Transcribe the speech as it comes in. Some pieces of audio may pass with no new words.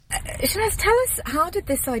Shehnaz, tell us, how did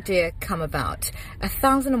this idea come about?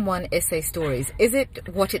 1,001 essay stories. Is it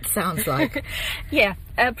what it sounds like? Yeah,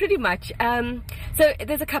 pretty much. So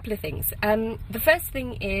there's a couple of things. The first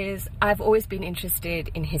thing is I've always been interested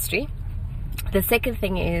in history. The second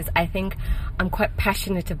thing is I think I'm quite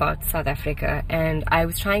passionate about South Africa, and I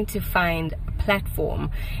was trying to find a platform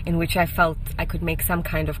in which I felt I could make some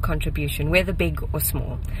kind of contribution, whether big or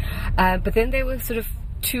small. But then there were sort of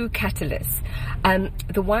two catalysts.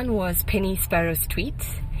 The one was Penny Sparrow's tweet,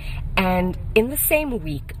 and in the same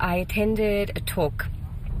week I attended a talk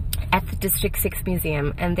at the District 6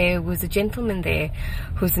 Museum, and there was a gentleman there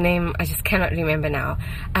whose name I just cannot remember now,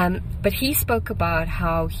 but he spoke about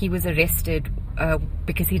how he was arrested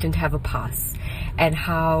because he didn't have a pass, and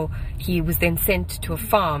how he was then sent to a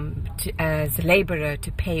farm as a labourer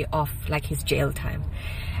to pay off like his jail time.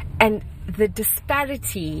 And the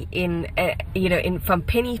disparity in from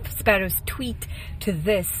Penny Sparrow's tweet to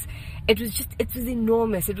this, it was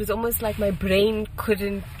enormous. It was almost like my brain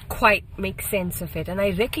couldn't quite make sense of it. And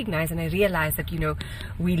I recognize and I realize that,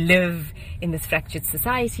 we live in this fractured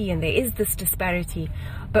society and there is this disparity.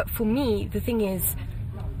 But for me, the thing is,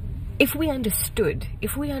 if we understood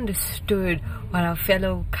what our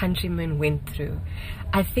fellow countrymen went through,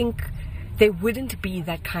 I think there wouldn't be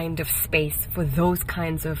that kind of space for those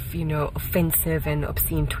kinds of, offensive and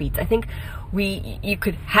obscene tweets. I think you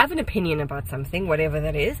could have an opinion about something, whatever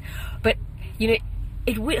that is, but,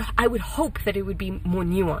 I would hope that it would be more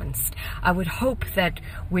nuanced. I would hope that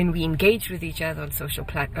when we engage with each other on social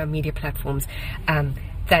media platforms,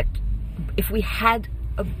 that if we had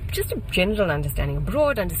just a general understanding, a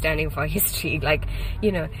broad understanding of our history,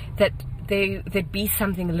 that there'd be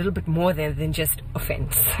something a little bit more there than just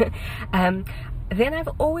offense. Then I've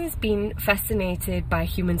always been fascinated by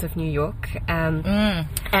humans of New York, and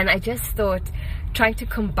I just thought trying to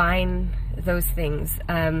combine those things,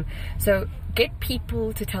 so get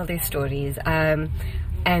people to tell their stories,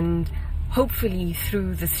 and hopefully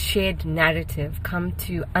through this shared narrative come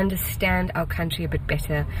to understand our country a bit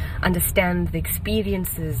better, understand the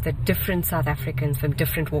experiences that different South Africans from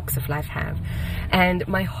different walks of life have. And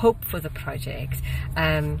my hope for the project,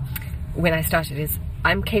 when I started, is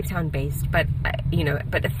I'm Cape Town based, but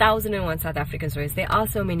 1,001 South African stories. There are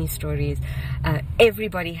so many stories.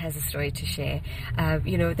 Everybody has a story to share.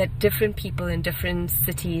 That different people in different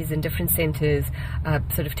cities and different centers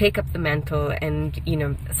sort of take up the mantle and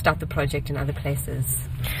start the project in other places.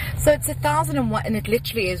 So it's 1,001, and it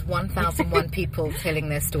literally is 1,001 people telling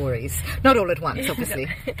their stories. Not all at once, obviously.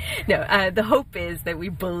 No, the hope is that we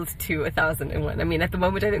build to 1,001. I mean, at the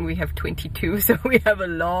moment, I think we have 22, so we have a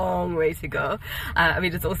long way to go.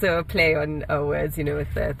 It's also a play on words,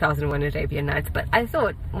 with the 1,001 Arabian Nights. But I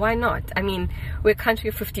thought, why not? I mean, we're a country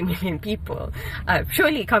of 50 million people.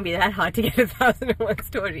 Surely it can't be that hard to get 1,001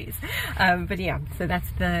 stories. But yeah, so that's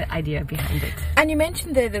the idea behind it. And you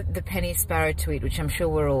mentioned there the Penny Sparrow tweet, which I'm sure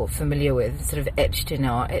we're all familiar with, sort of etched in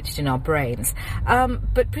our brains.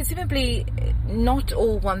 But presumably, not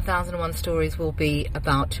all 1,001 stories will be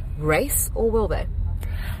about race, or will they?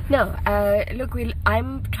 No, look,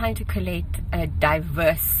 I'm trying to collate a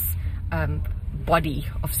diverse body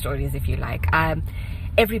of stories, if you like.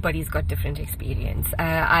 Everybody's got different experience.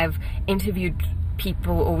 I've interviewed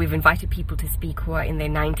people, or we've invited people to speak who are in their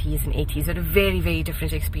 90s and 80s, with a very, very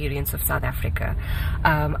different experience of South Africa.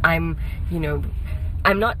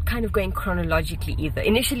 I'm not kind of going chronologically either.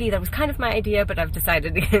 Initially, that was kind of my idea, but I've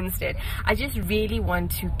decided against it. I just really want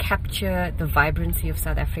to capture the vibrancy of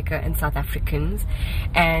South Africa and South Africans.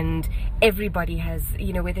 And everybody has,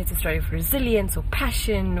 whether it's a story of resilience or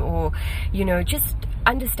passion or, just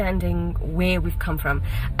understanding where we've come from.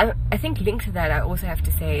 I think linked to that, I also have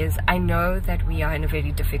to say is I know that we are in a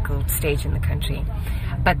very difficult stage in the country.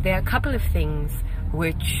 But there are a couple of things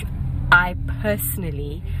which I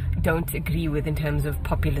personally don't agree with in terms of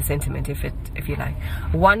popular sentiment, if you like.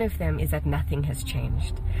 One of them is that nothing has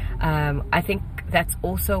changed. I think that's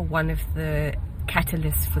also one of the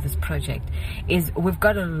catalysts for this project, is we've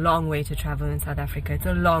got a long way to travel in South Africa. It's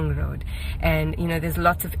a long road, and there's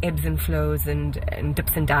lots of ebbs and flows and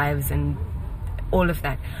dips and dives and all of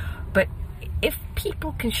that. But if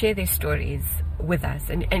people can share their stories with us,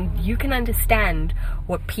 and you can understand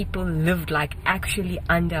what people lived like actually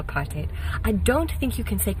under apartheid, I don't think you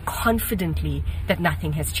can say confidently that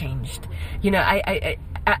nothing has changed.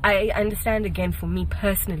 I understand, again, for me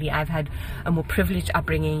personally, I've had a more privileged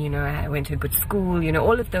upbringing, I went to a good school,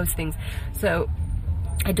 all of those things. So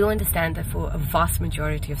I do understand that for a vast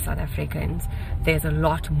majority of South Africans, there's a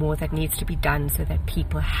lot more that needs to be done so that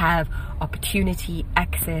people have opportunity,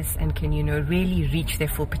 access, and can, really reach their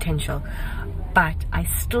full potential. But I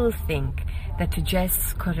still think that to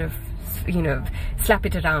just kind of, slap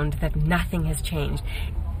it around that nothing has changed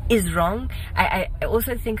is wrong. I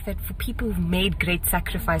also think that for people who've made great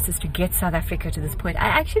sacrifices to get South Africa to this point, I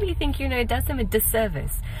actually think, it does them a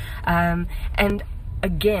disservice. And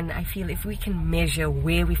again, I feel if we can measure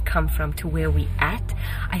where we've come from to where we're at,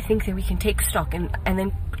 I think that we can take stock and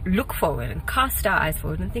then look forward and cast our eyes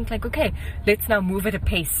forward and think like, okay, let's now move at a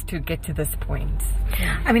pace to get to this point.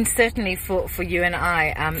 I mean, certainly for you and I,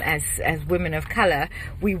 as women of colour,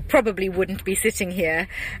 we probably wouldn't be sitting here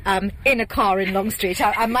in a car in Long Street.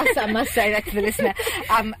 I must say that to the listener.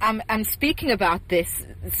 I'm speaking about this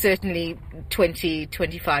certainly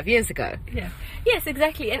 25 years ago. Yeah. Yes,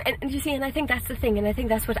 exactly. And you see, and I think that's the thing, and I think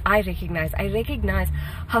that's what I recognize. I recognize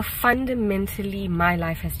how fundamentally my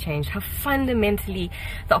life has changed, how fundamentally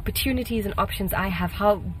the opportunities and options I have,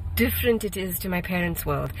 how different it is to my parents'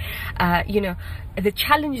 world. The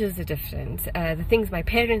challenges are different. The things my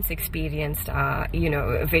parents experienced are,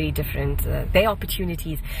 very different. Their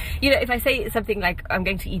opportunities. If I say something like, I'm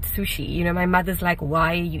going to eat sushi, my mother's like,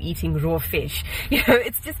 why are you eating raw fish?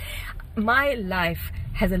 It's just, my life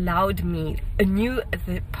has allowed me,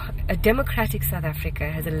 a democratic South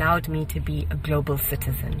Africa has allowed me to be a global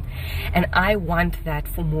citizen. And I want that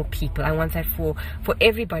for more people. I want that for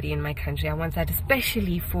everybody in my country. I want that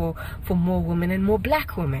especially for more women and more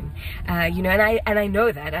black women. And I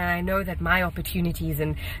know that. And I know that my opportunities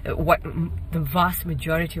and what the vast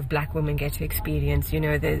majority of black women get to experience,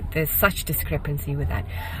 there's such discrepancy with that.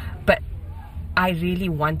 But I really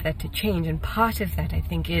want that to change. And part of that, I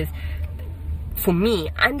think, is, for me,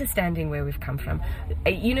 understanding where we've come from,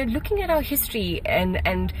 looking at our history,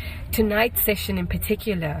 and tonight's session in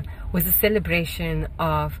particular was a celebration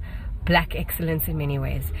of black excellence in many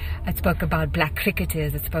ways. It spoke about black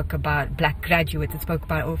cricketers, it spoke about black graduates, it spoke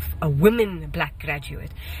about a women black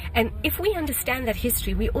graduate. And if we understand that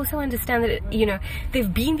history, we also understand that,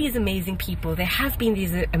 there've been these amazing people, there have been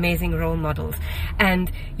these amazing role models.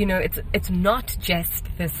 And, it's not just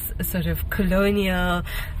this sort of colonial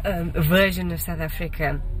version of South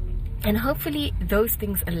Africa. And hopefully those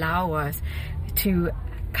things allow us to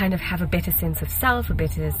kind of have a better sense of self, a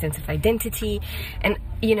better sense of identity. And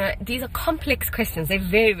these are complex questions. They're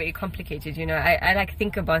very, very complicated. I like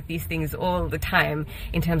think about these things all the time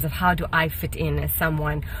in terms of how do I fit in as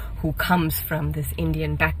someone who comes from this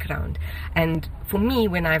Indian background. And for me,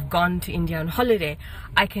 when I've gone to India on holiday,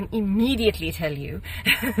 I can immediately tell you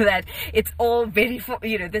that it's all very,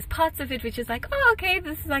 there's parts of it which is like, oh, okay,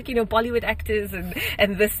 this is like, Bollywood actors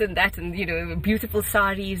and this and that and, beautiful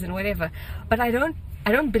saris and whatever. But I don't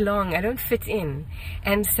belong, I don't fit in.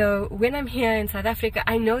 And so when I'm here in South Africa,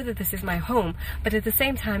 I know that this is my home, but at the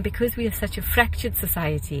same time, because we are such a fractured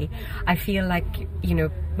society, I feel like,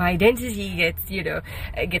 my identity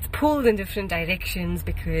gets pulled in different directions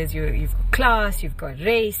because you've got class, you've got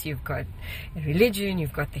race, you've got religion,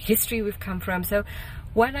 you've got the history we've come from. So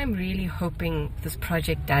what I'm really hoping this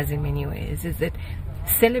project does in many ways is it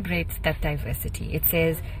celebrates that diversity. It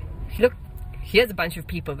says, look, here's a bunch of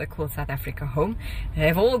people that call South Africa home.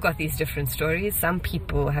 They've all got these different stories. Some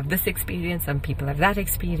people have this experience, some people have that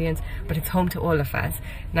experience, but it's home to all of us.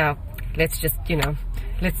 Now, let's just kind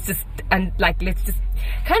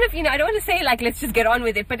of, I don't want to say like, let's just get on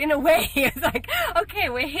with it, but in a way, it's like, okay,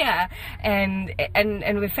 we're here and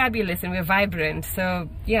we're fabulous and we're vibrant. So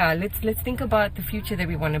yeah, let's think about the future that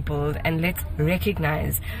we want to build, and let's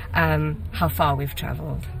recognize how far we've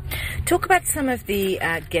traveled. Talk about some of the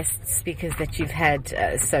guest speakers that you've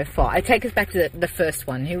had so far. I take us back to the first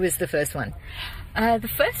one. Who was the first one? The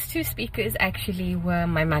first two speakers actually were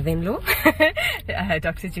my mother-in-law,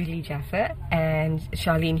 Dr. Julie Jaffa and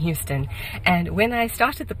Charlene Houston. And when I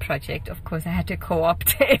started the project, of course, I had to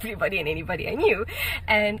co-opt everybody and anybody I knew.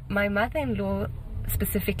 And my mother-in-law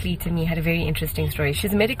specifically to me had a very interesting story.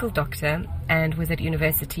 She's a medical doctor and was at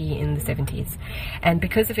university in the 70s. And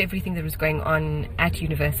because of everything that was going on at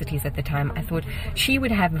universities at the time, I thought she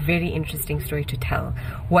would have a very interesting story to tell.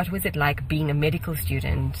 What was it like being a medical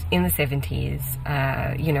student in the 70s,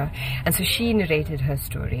 and so she narrated her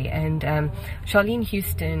story. And Charlene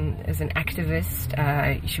Houston is an activist.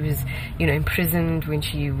 She was, imprisoned when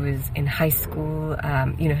she was in high school.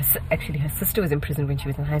 Actually her sister was imprisoned when she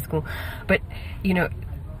was in high school. But,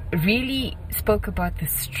 really spoke about the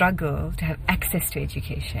struggle to have access to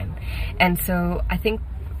education. And so I think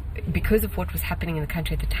because of what was happening in the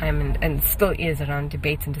country at the time and still is around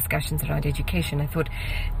debates and discussions around education, I thought,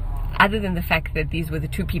 other than the fact that these were the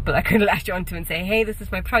two people I could latch onto and say, hey, this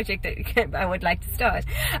is my project that I would like to start,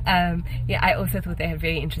 I also thought they had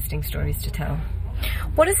very interesting stories to tell.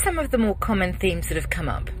 What are some of the more common themes that have come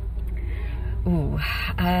up?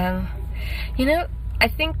 You know, I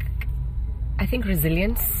think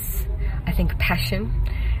resilience, I think passion,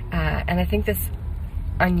 and I think this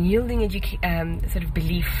unyielding sort of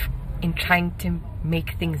belief in trying to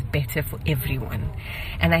make things better for everyone.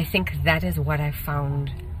 And I think that is what I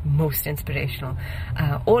found most inspirational.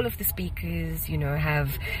 All of the speakers, you know,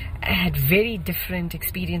 have had very different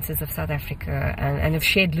experiences of South Africa, and have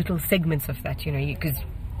shared little segments of that, you know, because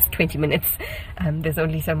it's 20 minutes. There's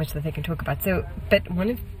only so much that they can talk about. So, but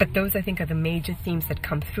those, I think, are the major themes that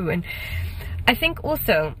come through. And I think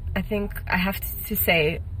I have to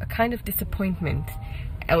say a kind of disappointment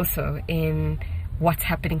also in what's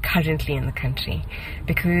happening currently in the country,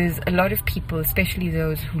 because a lot of people, especially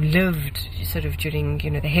those who lived sort of during,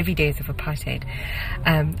 you know, the heavy days of apartheid,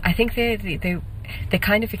 I think they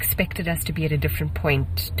kind of expected us to be at a different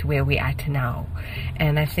point to where we're at now.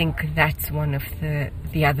 And I think that's one of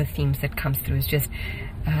the other themes that comes through, is just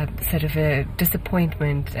sort of a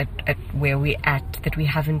disappointment at where we're at, that we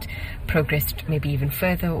haven't progressed maybe even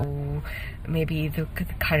further, or maybe the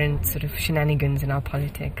current sort of shenanigans in our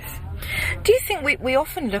politics. Do you think we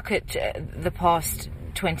often look at the past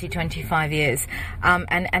 20, 25 years,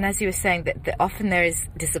 and as you were saying, that often there is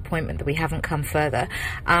disappointment that we haven't come further,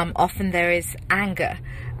 often there is anger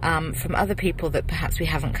from other people that perhaps we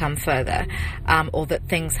haven't come further, or that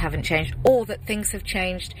things haven't changed, or that things have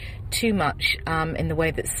changed too much in the way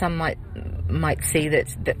that some might see that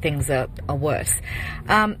things are worse.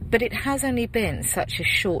 But it has only been such a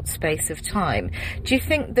short space of time. Do you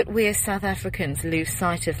think that we as South Africans lose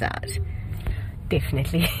sight of that?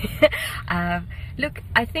 Definitely. Look,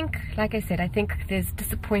 I think, like I said, I think there's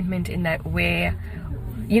disappointment in that, where,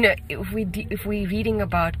 you know, if we're reading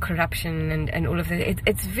about corruption and all of that,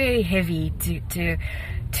 it's very heavy to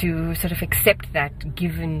sort of accept that,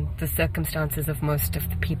 given the circumstances of most of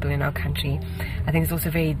the people in our country. I think it's also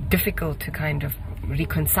very difficult to kind of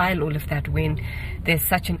reconcile all of that when there's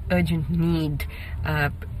such an urgent need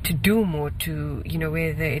to do more, to, you know,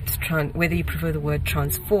 whether you prefer the word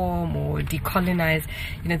transform or decolonize,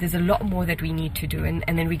 you know, there's a lot more that we need to do, and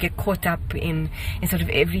then we get caught up in sort of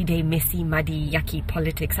everyday messy, muddy, yucky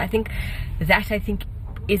politics. I think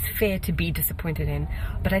is fair to be disappointed in,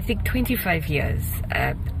 but I think 25 years,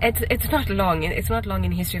 it's not long. It's not long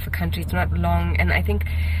in the history of a country. It's not long, and I think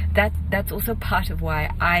that's also part of why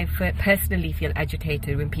I personally feel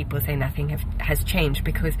agitated when people say nothing has changed,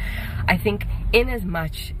 because I think, in as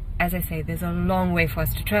much as I say there's a long way for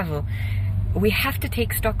us to travel, we have to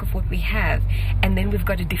take stock of what we have, and then we've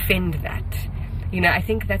got to defend that. You know, I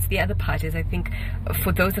think that's the other part, is I think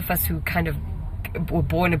for those of us who kind of were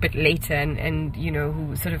born a bit later, and you know,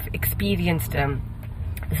 who sort of experienced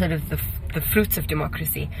sort of the fruits of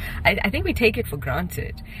democracy, I think we take it for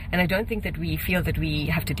granted, and I don't think that we feel that we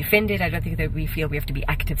have to defend it. I don't think that we feel we have to be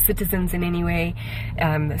active citizens in any way.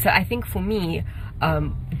 So I think for me,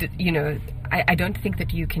 you know, I don't think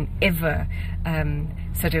that you can ever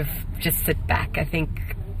sort of just sit back. I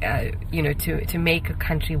think you know, to make a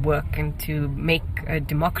country work, and to make a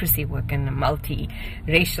democracy work, and a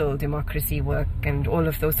multi-racial democracy work, and all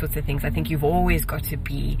of those sorts of things, I think you've always got to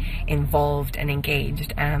be involved and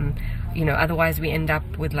engaged. You know, otherwise we end up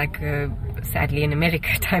with like a, sadly, an America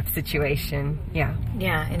type situation.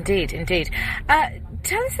 Yeah, indeed.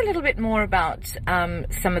 Tell us a little bit more about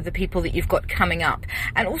some of the people that you've got coming up,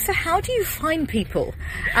 and also how do you find people?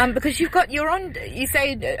 Because you're on, you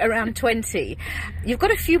say around 20. You've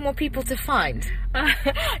got a few more people to find.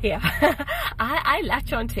 Yeah, I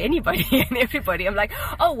latch on to anybody and everybody. I'm like,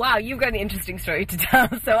 oh wow, you've got an interesting story to tell.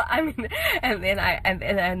 So I'm, and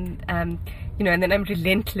then you know, and then I'm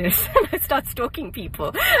relentless and I start stalking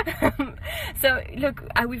people. So look,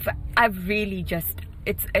 I've really just,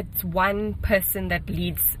 it's one person that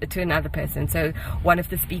leads to another person. So one of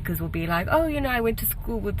the speakers will be like, oh, you know, I went to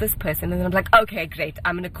school with this person, and then I'm like, okay, great,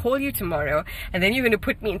 I'm going to call you tomorrow, and then you're going to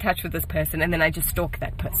put me in touch with this person, and then I just stalk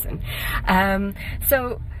that person.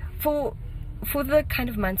 So for the kind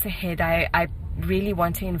of months ahead, I really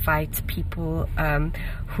want to invite people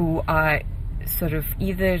who are sort of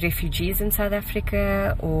either refugees in South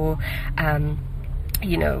Africa, or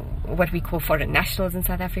you know, what we call foreign nationals in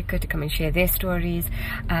South Africa, to come and share their stories.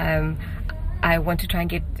 I want to try and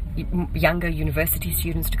get younger university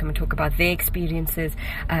students to come and talk about their experiences.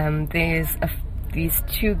 There's these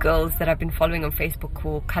two girls that I've been following on Facebook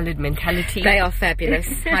called Coloured Mentality. They are fabulous.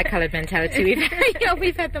 Hi, Coloured Mentality.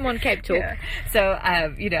 We've had them on Cape Talk. Yeah. So,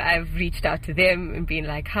 you know, I've reached out to them and been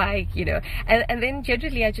like, hi, you know, and then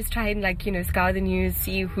generally I just try and, like, you know, scour the news,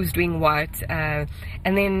 see who's doing what, and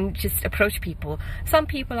then just approach people. Some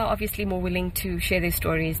people are obviously more willing to share their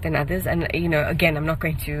stories than others, and, you know, again, I'm not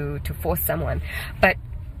going to force someone, but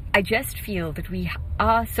I just feel that we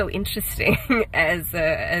are so interesting as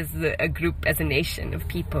a group, as a nation of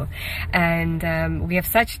people, and we have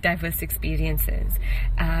such diverse experiences,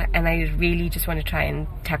 and I really just want to try and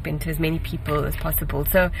tap into as many people as possible.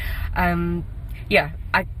 So,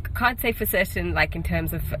 I can't say for certain, like in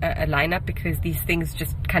terms of a lineup, because these things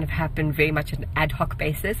just kind of happen very much on an ad hoc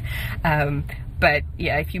basis. But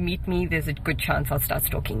yeah, if you meet me, there's a good chance I'll start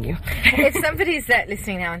stalking you. If somebody's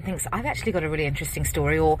listening now and thinks, I've actually got a really interesting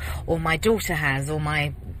story, or my daughter has, or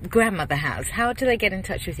my grandmother has, how do they get in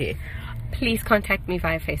touch with you? Please contact me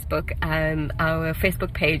via Facebook. Our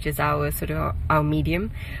Facebook page is our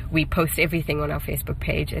medium. We post everything on our Facebook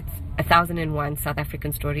page. It's 1001 South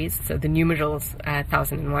African Stories, so the numerals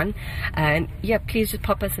 1001. And yeah, please just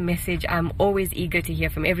pop us a message. I'm always eager to hear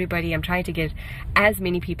from everybody. I'm trying to get as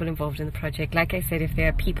many people involved in the project. Like I said, if there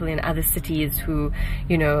are people in other cities who,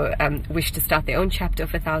 wish to start their own chapter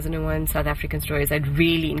of 1001 South African Stories, I'd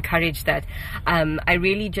really encourage that. I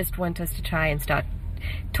really just want us to try and start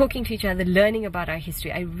talking to each other, learning about our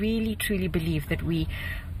history. I really truly believe that we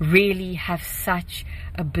really have such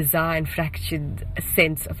a bizarre and fractured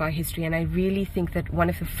sense of our history, and I really think that one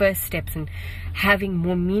of the first steps in having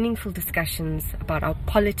more meaningful discussions about our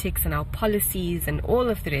politics and our policies and all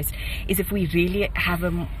of the rest is if we really have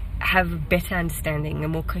a better understanding, a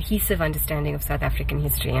more cohesive understanding of South African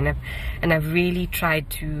history, and I've really tried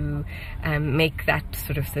to make that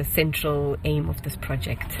sort of the central aim of this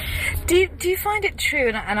project. Do you find it true,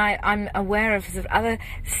 and I'm aware of sort of other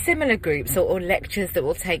similar groups or lectures that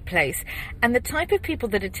will take place, and the type of people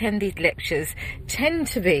that attend these lectures tend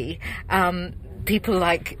to be people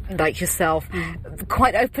like yourself,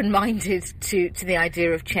 quite open-minded to the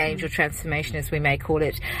idea of change or transformation, as we may call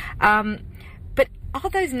it. But are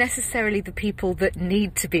those necessarily the people that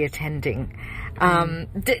need to be attending?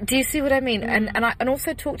 Do you see what I mean? And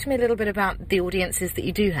also talk to me a little bit about the audiences that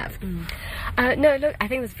you do have. No, look, I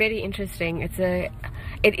think it's very interesting.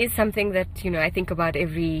 It is something that, I think about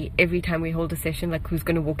every time we hold a session, like who's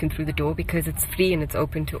going to walk in through the door, because it's free and it's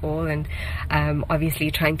open to all, and obviously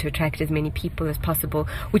trying to attract as many people as possible,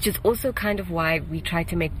 which is also kind of why we try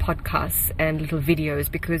to make podcasts and little videos,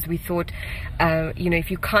 because we thought, if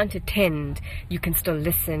you can't attend, you can still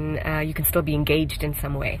listen, you can still be engaged in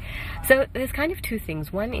some way. So there's kind of two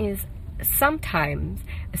things. One is, sometimes,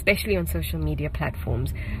 especially on social media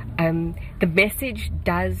platforms, the message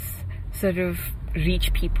does sort of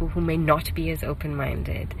reach people who may not be as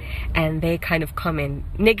open-minded, and they kind of comment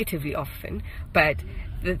negatively often, but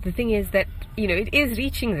the thing is that it is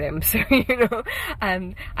reaching them, so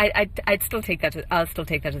I'll still take that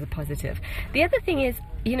as a positive. The other thing is,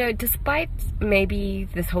 despite maybe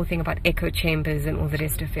this whole thing about echo chambers and all the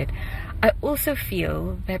rest of it, I also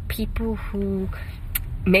feel that people who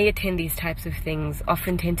may attend these types of things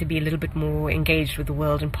often tend to be a little bit more engaged with the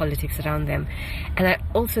world and politics around them, and I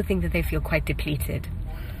also think that they feel quite depleted.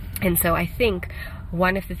 And so I think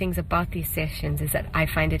one of the things about these sessions is that I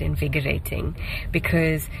find it invigorating,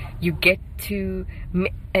 because you get to,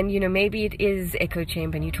 and maybe it is echo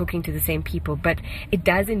chamber and you're talking to the same people, but it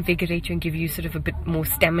does invigorate you and give you sort of a bit more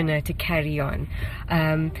stamina to carry on.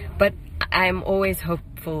 But I'm always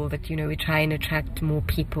hopeful that, we try and attract more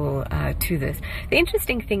people to this. The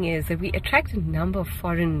interesting thing is that we attract a number of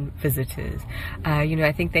foreign visitors.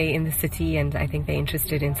 I think they're in the city, and I think they're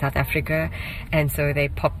interested in South Africa, and so they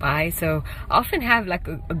pop by. So I often have like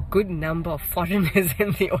a good number of foreigners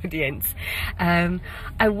in the audience.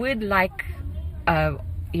 I would like,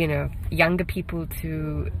 younger people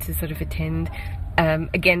to sort of attend,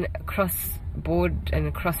 again, across board and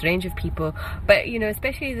across range of people, but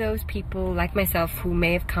especially those people like myself who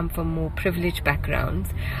may have come from more privileged backgrounds.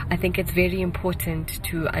 I think it's very important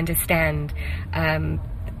to understand how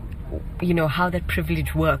that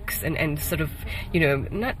privilege works, and sort of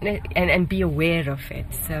and be aware of it.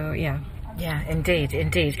 So Yeah, indeed.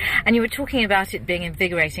 And you were talking about it being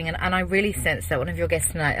invigorating, and I really sensed that. One of your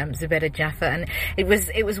guests tonight, Zubeda Jaffa, and it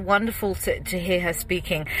was wonderful to hear her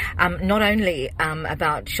speaking, not only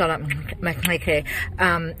about Charlotte Maxeke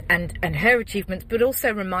and her achievements, but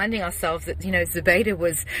also reminding ourselves that Zubeda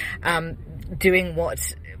was doing what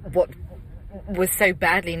was so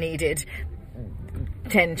badly needed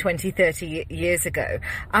 10, 20, 30 years ago.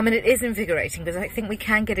 And it is invigorating, because I think we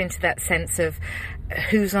can get into that sense of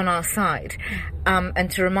who's on our side,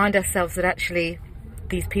 and to remind ourselves that actually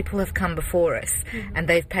these people have come before us, and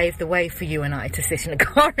they've paved the way for you and I to sit in a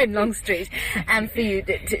car in Long Street, and for you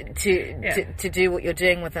to do what you're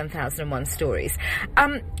doing with 1001 Stories.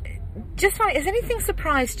 Just finally, has anything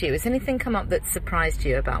surprised you? Has anything come up that surprised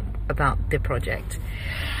you about the project?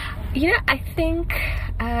 I think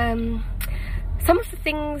some of the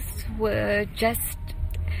things were just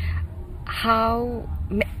how,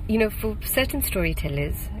 for certain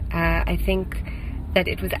storytellers, I think that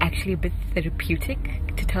it was actually a bit therapeutic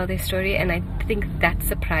to tell their story, and I think that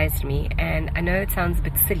surprised me. And I know it sounds a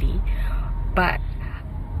bit silly, but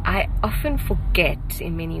I often forget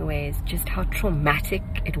in many ways just how traumatic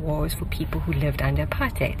it was for people who lived under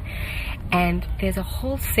apartheid. And there's a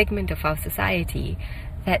whole segment of our society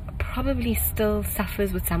that probably still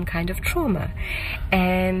suffers with some kind of trauma.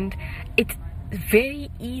 And it's very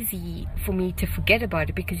easy for me to forget about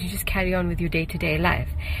it because you just carry on with your day-to-day life.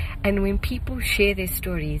 And when people share their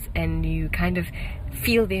stories and you kind of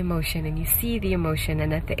feel the emotion and you see the emotion,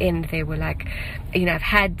 and at the end they were like, I've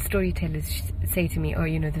had storytellers say to me,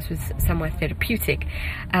 this was somewhat therapeutic,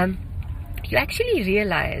 you actually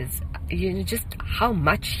realize just how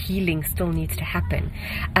much healing still needs to happen,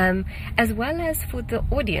 as well as for the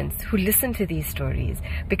audience who listen to these stories.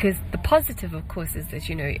 Because the positive, of course, is that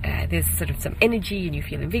there's sort of some energy and you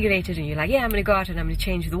feel invigorated and you're like, yeah, I'm going to go out and I'm going to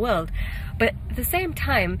change the world. But at the same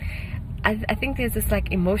time, I think there's this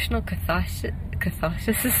like emotional catharsis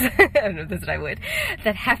I don't know if that's the right word,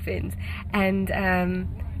 that happens, and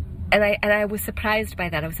I was surprised by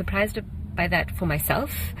that. I was surprised by that for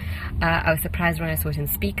myself. I was surprised when I saw it in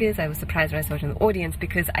speakers. I was surprised when I saw it in the audience,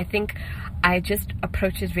 because I think I just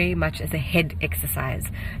approach it very much as a head exercise,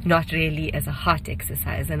 not really as a heart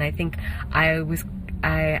exercise. And I think I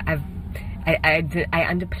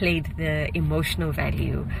underplayed the emotional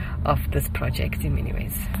value of this project in many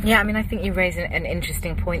ways. Yeah, I think you raise an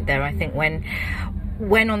interesting point there. I think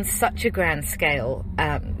when on such a grand scale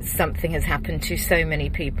something has happened to so many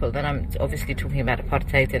people, and I'm obviously talking about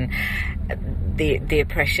apartheid and the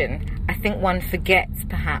oppression, I think one forgets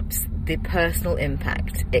perhaps the personal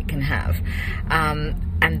impact it can have,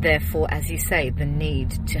 and therefore, as you say, the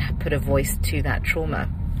need to put a voice to that trauma.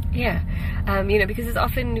 Yeah, because it's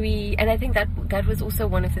often and I think that was also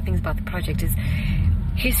one of the things about the project is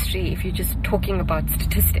history. If you're just talking about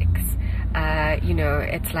statistics,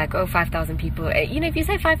 it's like, 5,000 people. If you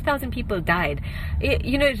say 5,000 people died,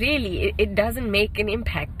 really, it doesn't make an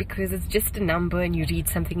impact because it's just a number and you read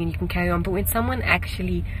something and you can carry on. But when someone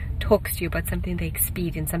actually talks to you about something they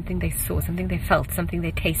experienced, something they saw, something they felt, something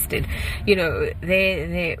they tasted,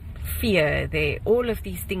 their fear, all of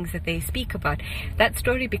these things that they speak about, that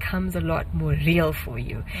story becomes a lot more real for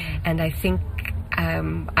you. And I think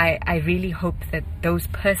I really hope that those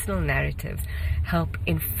personal narratives help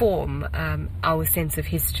inform our sense of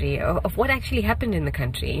history, of what actually happened in the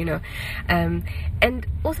country, and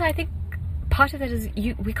also I think part of that is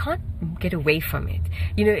we can't get away from it,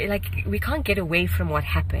 we can't get away from what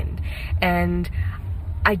happened. And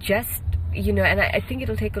I just and I think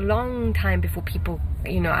it'll take a long time before people,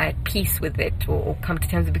 are at peace with it or come to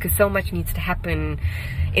terms with it, because so much needs to happen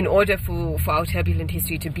in order for our turbulent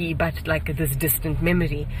history to be but like this distant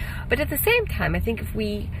memory. But at the same time, I think if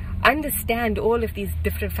we understand all of these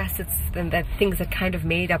different facets and that things that kind of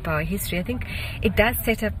made up our history, I think it does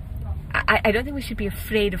set up, I don't think we should be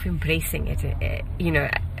afraid of embracing it,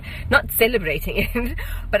 not celebrating it,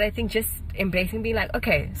 but I think just embracing, being like,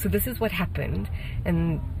 okay, so this is what happened,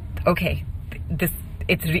 and okay,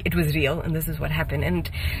 it was real, and this is what happened.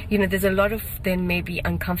 And there's a lot of then maybe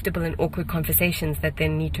uncomfortable and awkward conversations that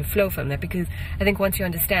then need to flow from that, because I think once you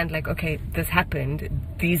understand, like, okay, this happened,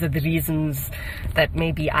 these are the reasons that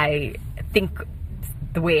maybe I think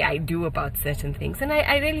the way I do about certain things. And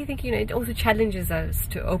I really think it also challenges us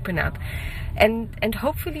to open up, and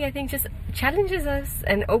hopefully I think just challenges us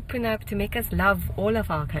and open up to make us love all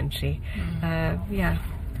of our country. Yeah.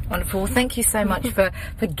 Wonderful. Thank you so much for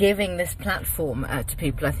giving this platform to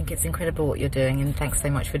people. I think it's incredible what you're doing, and thanks so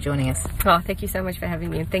much for joining us. Oh, thank you so much for having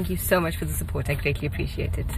me, and thank you so much for the support. I greatly appreciate it.